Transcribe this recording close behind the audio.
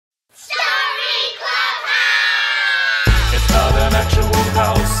actual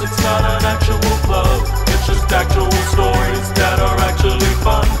house, it's not an actual club. It's just actual stories that are actually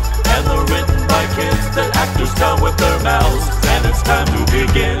fun. And they're written by kids that actors tell with their mouths. And it's time to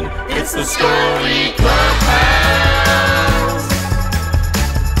begin. It's the Story Clubhouse.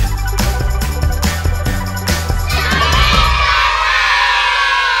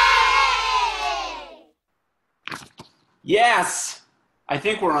 Yes! I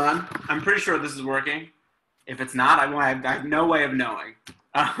think we're on. I'm pretty sure this is working. If it's not, I have no way of knowing.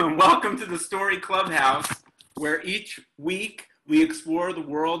 Welcome to the Story Clubhouse, where each week we explore the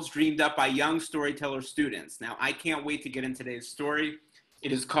worlds dreamed up by young storyteller students. Now, I can't wait to get into today's story.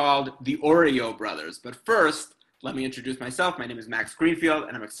 It is called The Oreo Brothers. But first, let me introduce myself. My name is Maxx Greenfield,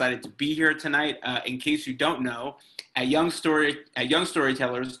 and I'm excited to be here tonight. In case you don't know, at Young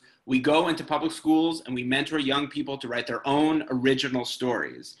Storytellers, we go into public schools and we mentor young people to write their own original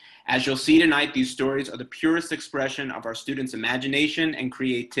stories. As you'll see tonight, these stories are the purest expression of our students' imagination and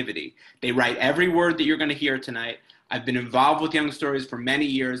creativity. They write every word that you're going to hear tonight. I've been involved with Young Stories for many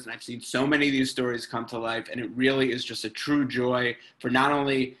years, and I've seen so many of these stories come to life, and it really is just a true joy for not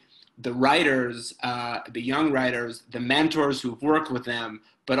only the writers, the young writers, the mentors who've worked with them,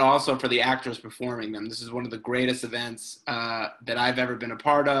 but also for the actors performing them. This is one of the greatest events that I've ever been a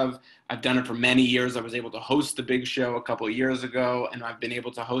part of. I've done it for many years. I was able to host the big show a couple of years ago, and I've been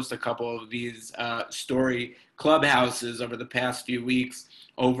able to host a couple of these story clubhouses over the past few weeks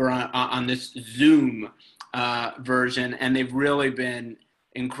over on this Zoom version, and they've really been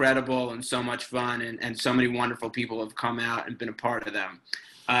incredible and so much fun, and so many wonderful people have come out and been a part of them.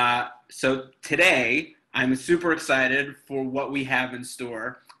 So today, I'm super excited for what we have in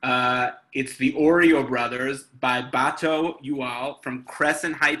store. It's The Oreo Brothers by Bato Euol from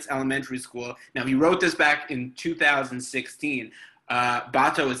Crescent Heights Elementary School. Now, he wrote this back in 2016.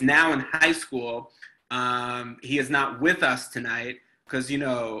 Bato is now in high school. He is not with us tonight because, you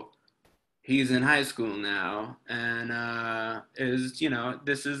know, he's in high school now, and he's a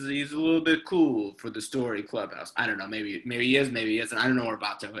little bit cool for the Story Clubhouse. I don't know, maybe he is, maybe he isn't. I don't know where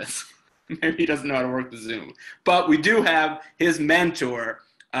Bato is. Maybe he doesn't know how to work the Zoom. But we do have his mentor,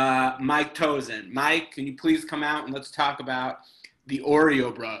 Mike Tozen. Mike, can you please come out and let's talk about the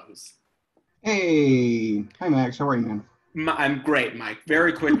Oreo Bros? Hey. Hi, Max. How are you, man? I'm great, Mike.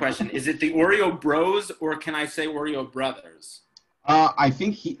 Very quick question. Is it the Oreo Bros, or can I say Oreo Brothers? I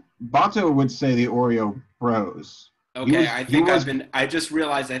think Bato would say the Oreo Bros. Okay, I just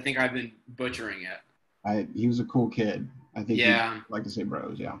realized I think I've been butchering it. He was a cool kid. I think he'd like to say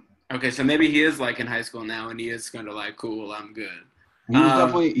Bros, yeah. Okay, so maybe he is like in high school now, and he is kind of like, cool, I'm good. He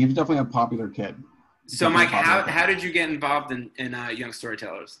was definitely a popular kid. So, Mike, how did you get involved in Young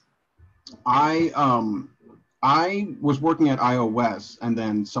Storytellers? I was working at IO West, and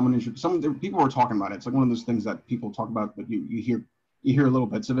then people were talking about it. It's like one of those things that people talk about, but you hear little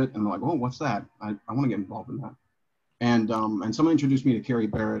bits of it, and they're like, oh, what's that? I want to get involved in that. And someone introduced me to Carrie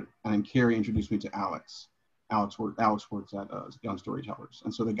Barrett, and then Carrie introduced me to Alex. Alex works at Young Storytellers,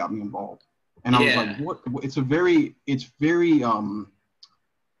 and so they got me involved. And I was like, "What?"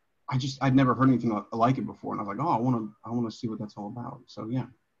 I'd never heard anything like it before, and I was like, "Oh, I want to see what that's all about." So yeah,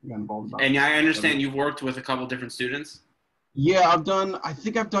 I got involved. And I understand you've worked with a couple different students. Yeah, I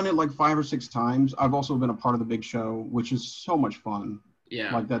think I've done it like 5 or 6 times. I've also been a part of the big show, which is so much fun.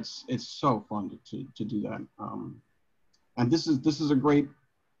 Yeah, like it's so fun to do that. And this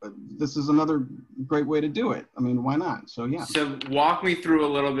is another great way to do it. I mean, why not? So yeah. So walk me through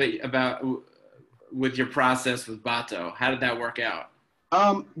a little bit about with your process with Bato. How did that work out?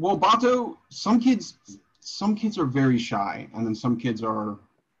 Well, Bato, some kids are very shy, and then some kids are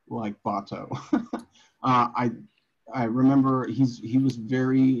like Bato. I remember he's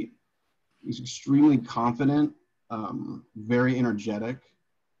extremely confident, very energetic,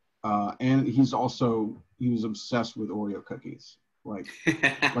 and he was obsessed with Oreo cookies. Like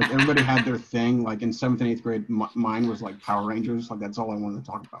everybody had their thing. Like in 7th and 8th grade, mine was like Power Rangers. Like that's all I wanted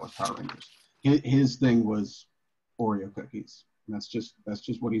to talk about was Power Rangers. His thing was Oreo cookies. And that's just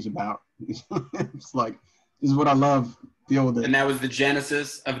what he's about. It's like, this is what I love. Deal with it. And that was the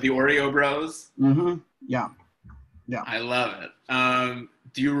genesis of the Oreo Bros. Mm-hmm. Yeah. I love it.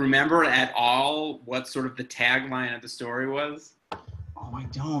 Do you remember at all what sort of the tagline of the story was? Oh, I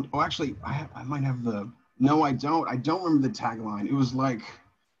don't. Oh, actually, I might have the. No, I don't. I don't remember the tagline. It was like,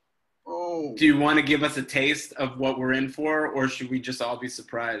 oh. Do you want to give us a taste of what we're in for, or should we just all be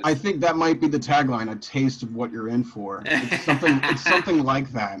surprised? I think that might be the tagline, a taste of what you're in for. It's something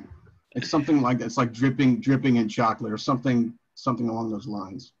like that. It's something like that. It's like dripping in chocolate or something along those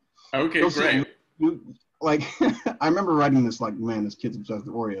lines. Okay, great. Like, I remember writing this like, man, this kid's obsessed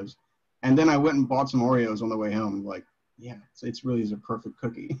with Oreos. And then I went and bought some Oreos on the way home. Like, yeah, it's really is a perfect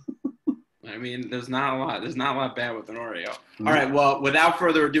cookie. I mean, there's not a lot bad with an Oreo. Mm-hmm. All right, well, without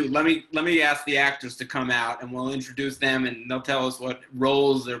further ado, let me ask the actors to come out, and we'll introduce them, and they'll tell us what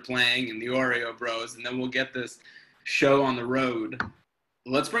roles they're playing in the Oreo Bros, and then we'll get this show on the road.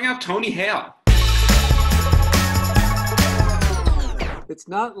 Let's bring out Tony Hale. It's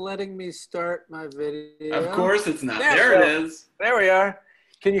not letting me start my video. Of course it's not. There it is. There we are.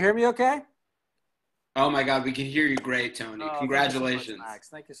 Can you hear me okay? Oh my God, we can hear you great, Tony. Congratulations. Thank you so much, Max.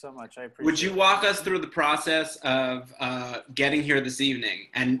 Thank you so much. I appreciate it. Would you walk us through the process of getting here this evening?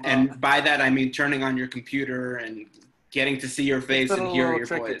 And by that, I mean turning on your computer and getting to see your face and hear your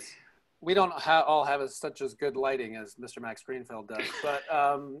voice. We don't all have such as good lighting as Mr. Max Greenfield does, but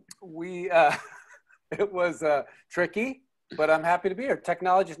it was tricky, but I'm happy to be here.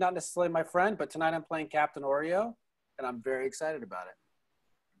 Technology is not necessarily my friend, but tonight I'm playing Captain Oreo, and I'm very excited about it.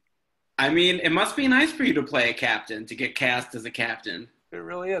 I mean, it must be nice for you to play a captain, to get cast as a captain. It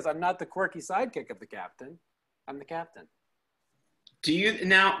really is. I'm not the quirky sidekick of the captain. I'm the captain.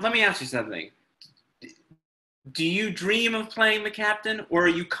 Now, let me ask you something. Do you dream of playing the captain, or are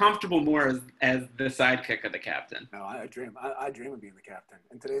you comfortable more as the sidekick of the captain? No, I dream. I dream of being the captain,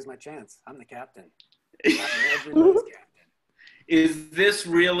 and today's my chance. I'm the captain. I'm everybody's captain. Is this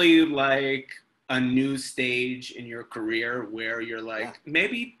really like a new stage in your career where you're like,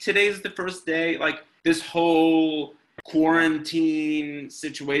 maybe today's the first day, like this whole quarantine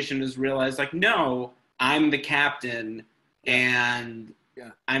situation is realized, like, no, I'm the captain and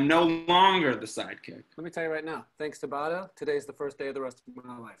I'm no longer the sidekick. Let me tell you right now, thanks to Bato, today's the first day of the rest of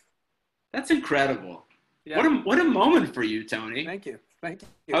my life. That's incredible. Yeah. What a moment for you, Tony. Thank you. Thank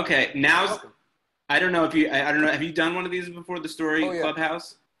you. Okay, now I don't know, have you done one of these before, the Story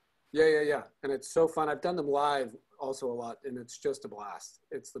Clubhouse? Yeah. And it's so fun. I've done them live also a lot, and it's just a blast.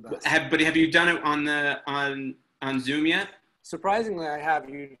 It's the best. But have you done it on Zoom yet? Surprisingly, I have.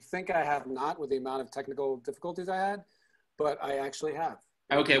 You'd think I have not with the amount of technical difficulties I had, but I actually have.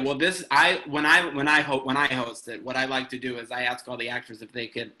 Okay, well, when I host it, what I like to do is I ask all the actors if they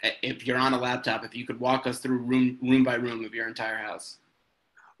could, if you're on a laptop, if you could walk us through room by room of your entire house.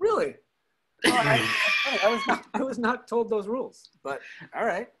 Really? I was not told those rules, but all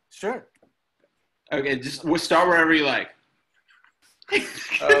right, sure. Okay, we'll start wherever you like.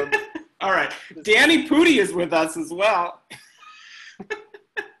 All right, Danny Pudi is with us as well.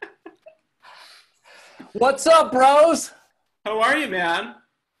 What's up, bros? How are you, man?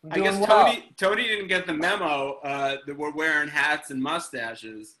 I guess well. Tony didn't get the memo that we're wearing hats and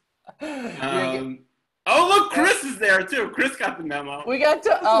mustaches. Oh, look, Chris is there too. Chris got the memo. We got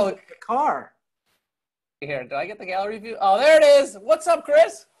the car. Here, did I get the gallery view? Oh, there it is. What's up,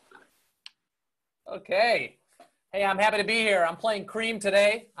 Chris? Okay. Hey, I'm happy to be here. I'm playing Cream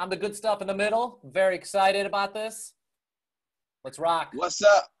today. I'm the good stuff in the middle. Very excited about this. Let's rock. What's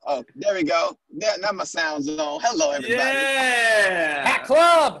up? Oh, there we go. Now my sound's on. Hello, everybody. Yeah. Hat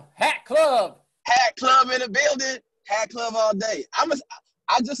Club. Hat Club. Hat Club in the building. Hat Club all day.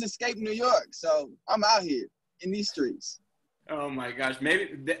 I just escaped New York, so I'm out here in these streets. Oh my gosh,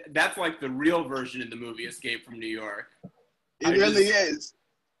 maybe that's like the real version of the movie Escape from New York. It really is.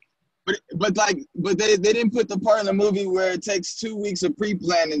 But they didn't put the part in the movie where it takes 2 weeks of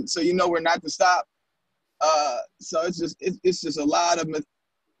pre-planning, so you know where not to stop. So it's just a lot of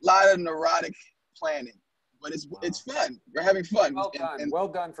neurotic planning, but it's fun. We're having fun. Well done. Well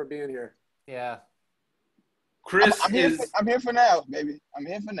done for being here. Yeah. Chris I'm here for now, baby. I'm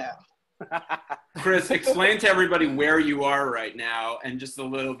here for now. Chris, explain to everybody where you are right now and just a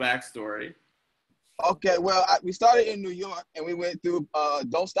little backstory. Okay, well, we started in New York and we went through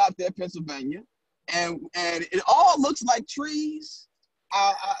Don't Stop There, Pennsylvania, and it all looks like trees.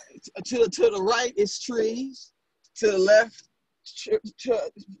 To the right is trees, to the left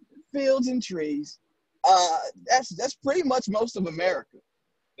fields and trees. That's pretty much most of America.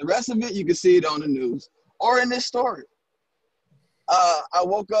 The rest of it you can see it on the news or in this story. I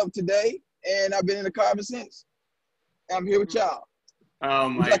woke up today and I've been in the car ever since. I'm here with y'all. Oh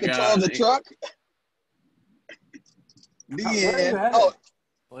my God! I control the truck.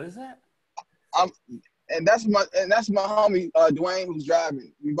 What is that? And that's my homie Dwayne who's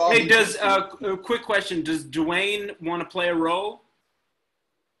driving. Hey, a quick question? Does Dwayne want to play a role?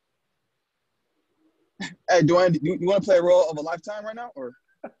 Hey, Dwayne, you want to play a role of a lifetime right now, or?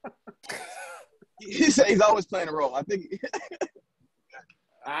 He said he's always playing a role. I think.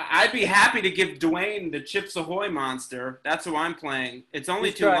 I'd be happy to give Dwayne the Chips Ahoy monster. That's who I'm playing. It's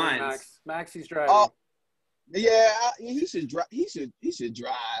only 2 lines. Max, he's driving. Oh, yeah, he should drive. He should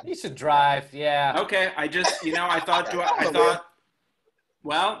drive. He should drive. Yeah. Okay, I just, I thought.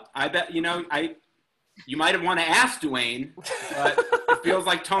 Well, I bet You might have want to ask Dwayne, but it feels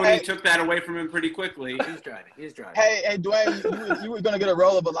like Tony took that away from him pretty quickly. He's driving. Hey, Dwayne, you were gonna get a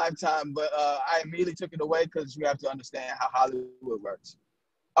role of a lifetime, but I immediately took it away because you have to understand how Hollywood works.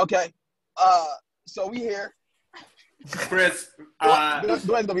 Okay, so we here. Chris, Dwayne's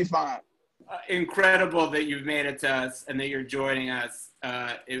gonna be fine. Incredible that you've made it to us and that you're joining us.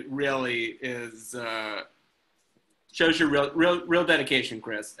 It really is shows your real dedication,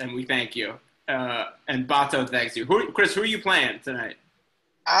 Chris, and we thank you. And Bato thanks you. Chris, who are you playing tonight?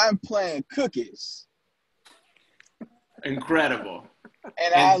 I'm playing Cookies. Incredible.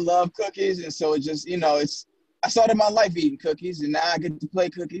 And I love cookies, and so it just, I started my life eating cookies, and now I get to play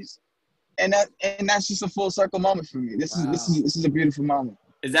cookies, and that's just a full circle moment for me. This is a beautiful moment.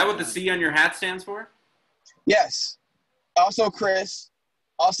 Is that what the C on your hat stands for? Yes. Also Chris.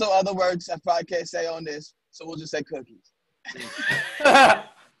 Also other words I probably can't say on this, so we'll just say cookies.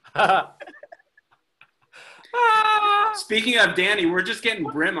 Speaking of Danny, we're just getting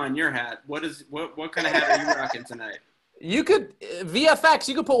brim on your hat. What kind of hat are you rocking tonight? You could VFX.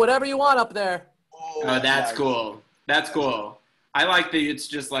 You could put whatever you want up there. Oh, that's nice. Cool. That's cool. I like that. It's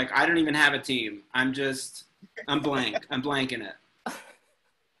just like I don't even have a team. I'm blank. I'm blanking it.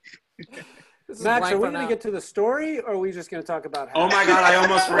 Max, are we going to get to the story, or are we just going to talk about? Oh my God, I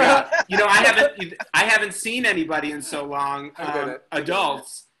almost forgot. I haven't seen anybody in so long.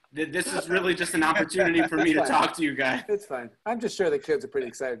 Adults. This is really just an opportunity for me to talk to you guys. It's fine. I'm just sure the kids are pretty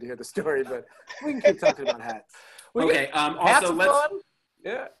excited to hear the story, but we can keep talking about hats. Okay. Also, let's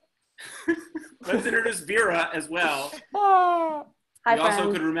introduce Vera as well. Hi, you also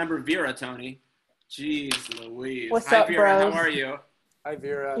friend. could remember Vera, Tony. Jeez Louise. What's Hi, up, Vera. bros? How are you? Hi,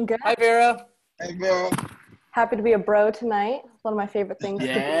 Vera. Good. Hi, Vera. Hey, girl. Happy to be a bro tonight. It's one of my favorite things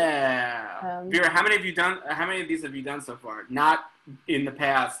Yeah. to do. Vera, how many of these have you done so far? Not in the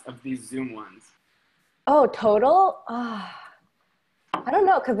past of these Zoom ones. Oh, total? I don't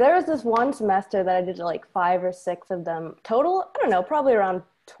know, because there was this one semester that I did like 5 or 6 of them. Total, I don't know, probably around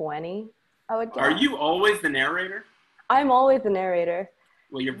 20, I would guess. Are you always the narrator? I'm always the narrator.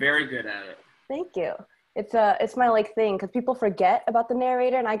 Well, you're very good at it. Thank you. It's my like thing, because people forget about the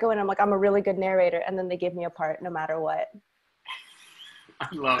narrator, and I go in and I'm like, I'm a really good narrator, and then they give me a part no matter what. I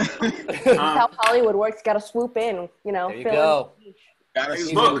love it. That's how Hollywood works. You got to swoop in, There you go.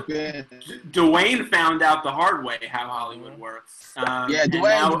 Look, Dwayne found out the hard way how Hollywood works. Yeah,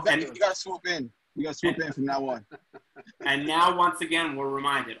 Dwayne, you got to swoop in. You got to swoop in from now on. And now, once again, we're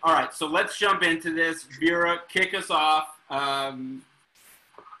reminded. All right, so let's jump into this. Vera, kick us off.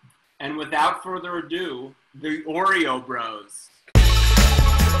 And without further ado, the Oreo Bros.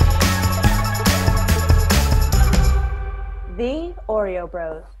 The Oreo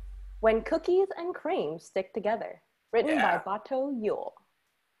Bros. When Cookies and Cream Stick Together. Written by Bato Euol.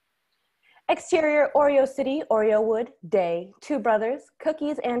 Exterior, Oreo City, Oreo Wood, day. 2 brothers,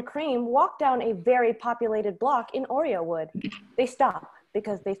 Cookies and Cream, walk down a very populated block in Oreo Wood. They stop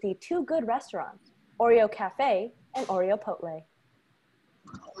because they see 2 good restaurants, Oreo Cafe and Oreo Potle.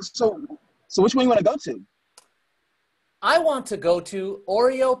 So which one you want to go to? I want to go to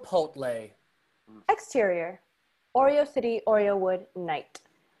Oreo Potle. Exterior, Oreo City, Oreo Wood, night.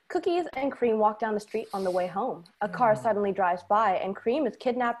 Cookies and Cream walk down the street on the way home. A car suddenly drives by and Cream is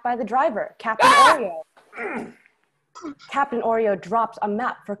kidnapped by the driver, Captain Oreo. Captain Oreo drops a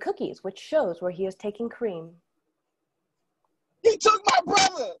map for Cookies, which shows where he is taking Cream. He took my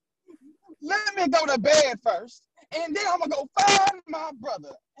brother. Let me go to bed first, and then I'm gonna go find my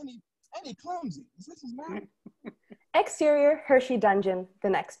brother. And he clumsy. Is this his map? Exterior, Hershey Dungeon, the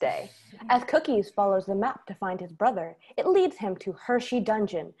next day. As Cookies follows the map to find his brother, it leads him to Hershey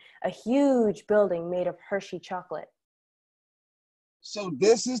Dungeon, a huge building made of Hershey chocolate. So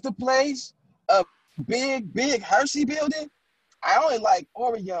this is the place? A big Hershey building? I only like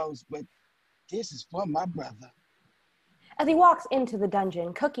Oreos, but this is for my brother. As he walks into the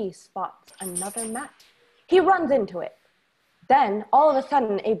dungeon, Cookies spots another map. He runs into it. Then, all of a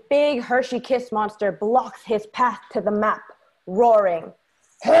sudden, a big Hershey Kiss monster blocks his path to the map, roaring,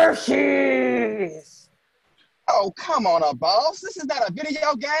 Hershey's! Oh, come on, boss. This is not a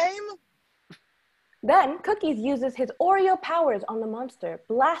video game. Then, Cookies uses his Oreo powers on the monster,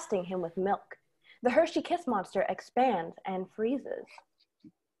 blasting him with milk. The Hershey Kiss monster expands and freezes.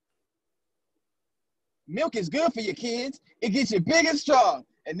 Milk is good for your kids. It gets you big and strong.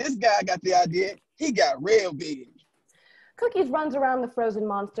 And this guy got the idea. He got real big. Cookies runs around the frozen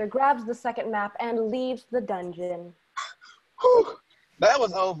monster, grabs the second map, and leaves the dungeon. Whew, that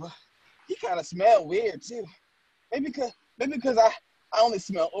was over. He kind of smelled weird, too. Maybe because I only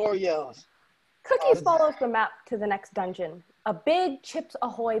smell Oreos. Cookies follows the map to the next dungeon, a big Chips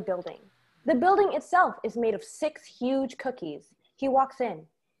Ahoy building. The building itself is made of 6 huge cookies. He walks in.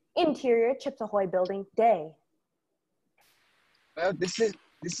 Interior Chips Ahoy building, day. Well, this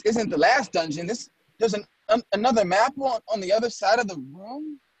isn't the last dungeon. There's another map on the other side of the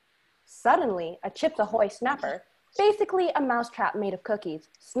room. Suddenly, a Chips Ahoy snapper, basically a mousetrap made of cookies,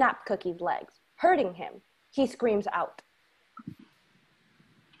 snapped Cookie's legs, hurting him. He screams out.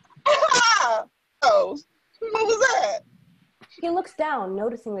 Oh, what was that? He looks down,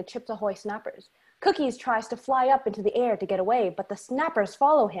 noticing the Chips Ahoy snappers. Cookies tries to fly up into the air to get away, but the snappers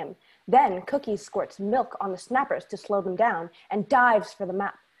follow him. Then Cookies squirts milk on the snappers to slow them down and dives for the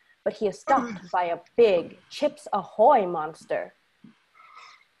map. But he is stopped by a big Chips Ahoy monster.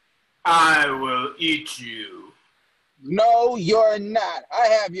 I will eat you. No, you're not. I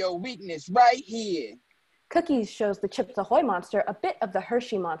have your weakness right here. Cookies shows the Chips Ahoy monster a bit of the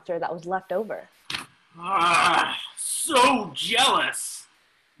Hershey monster that was left over. Ah, so jealous.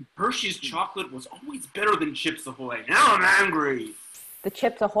 Hershey's chocolate was always better than Chips Ahoy. Now I'm angry. The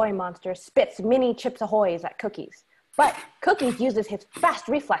Chips Ahoy monster spits mini Chips Ahoys at Cookies, but Cookies uses his fast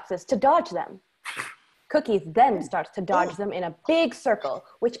reflexes to dodge them. Cookies then starts to dodge them in a big circle,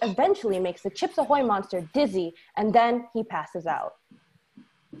 which eventually makes the Chips Ahoy monster dizzy, and then he passes out.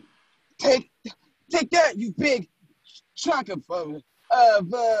 Take that, you big chunk of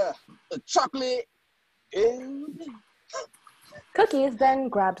chocolate. Cookies then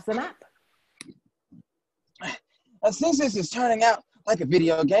grabs the map. Since this is turning out like a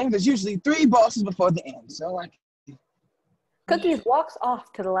video game, there's usually 3 bosses before the end. So Cookies walks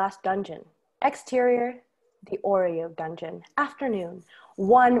off to the last dungeon. Exterior, the Oreo dungeon. Afternoon.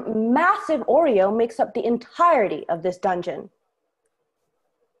 One massive Oreo makes up the entirety of this dungeon.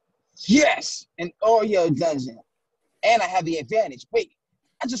 Yes, an Oreo dungeon. And I have the advantage. Wait,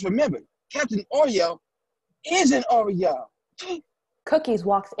 I just remembered. Captain Oreo is an Oreo. Cookies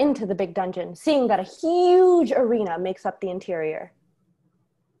walks into the big dungeon, seeing that a huge arena makes up the interior.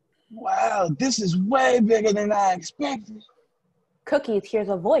 Wow, this is way bigger than I expected. Cookies hears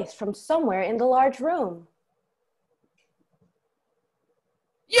a voice from somewhere in the large room.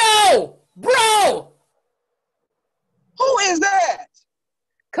 Yo, bro! Who is that?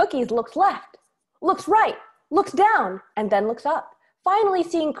 Cookies looks left, looks right, looks down, and then looks up, finally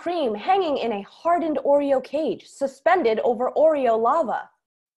seeing Cream hanging in a hardened Oreo cage, suspended over Oreo lava.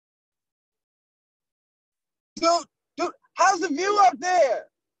 Dude, how's the view up there?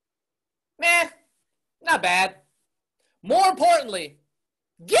 Meh, not bad. More importantly,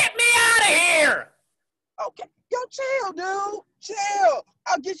 get me out of here! Okay, yo, chill, dude. Chill.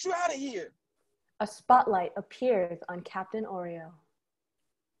 I'll get you out of here. A spotlight appears on Captain Oreo.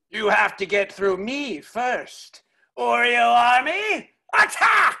 You have to get through me first. Oreo Army,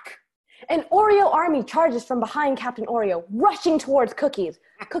 attack! An Oreo army charges from behind Captain Oreo, rushing towards Cookies.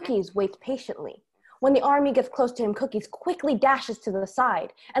 Cookies waits patiently. When the army gets close to him, Cookies quickly dashes to the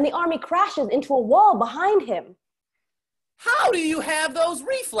side, and the army crashes into a wall behind him. How do you have those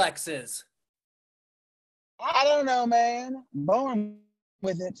reflexes? I don't know, man. Born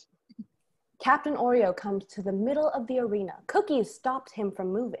with it. Captain Oreo comes to the middle of the arena. Cookies stops him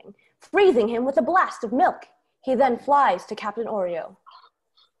from moving, freezing him with a blast of milk. He then flies to Captain Oreo.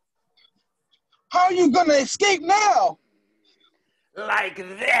 How are you gonna escape now? Like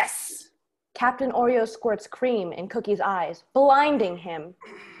this. Captain Oreo squirts cream in Cookie's eyes, blinding him.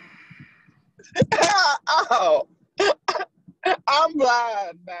 Oh, I'm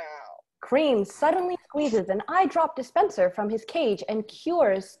blind now. Cream suddenly squeezes an eye drop dispenser from his cage and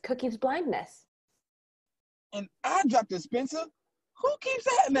cures Cookie's blindness. And I dropped the dispenser? Who keeps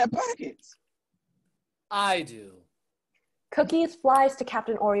that in their pockets? I do. Cookies flies to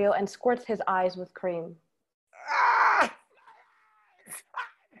Captain Oreo and squirts his eyes with cream. Ah!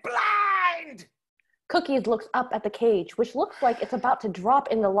 Blind! Cookies looks up at the cage, which looks like it's about to drop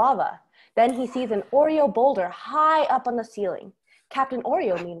in the lava. Then he sees an Oreo boulder high up on the ceiling. Captain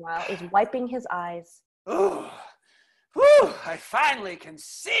Oreo, meanwhile, is wiping his eyes. Ooh. Whew, I finally can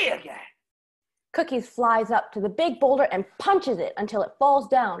see again. Cookies flies up to the big boulder and punches it until it falls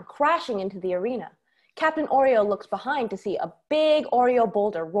down, crashing into the arena. Captain Oreo looks behind to see a big Oreo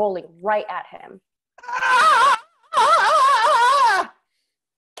boulder rolling right at him.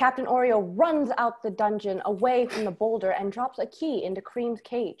 Captain Oreo runs out the dungeon away from the boulder and drops a key into Cream's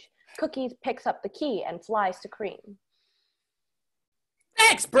cage. Cookies picks up the key and flies to Cream.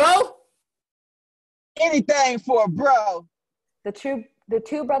 Thanks, bro! Anything for a bro. The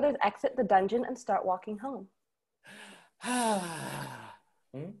two brothers exit the dungeon and start walking home.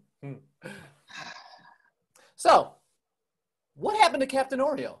 So, what happened to Captain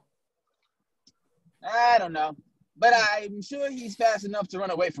Oreo? I don't know. but I'm sure he's fast enough to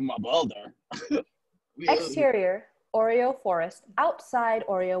run away from a boulder. Exterior, Oreo forest. Outside,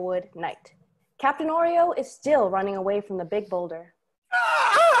 Oreo wood, night. Captain Oreo is still running away from the big boulder.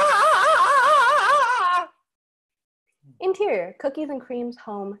 Interior, cookies and cream's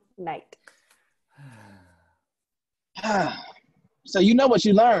home, night. So you know what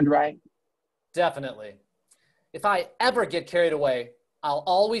you learned, right? Definitely. If I ever get carried away, I'll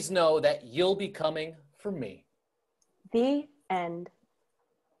always know that you'll be coming for me. The end.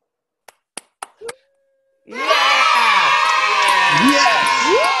 Yeah!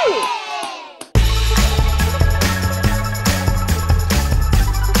 Yes! Woo!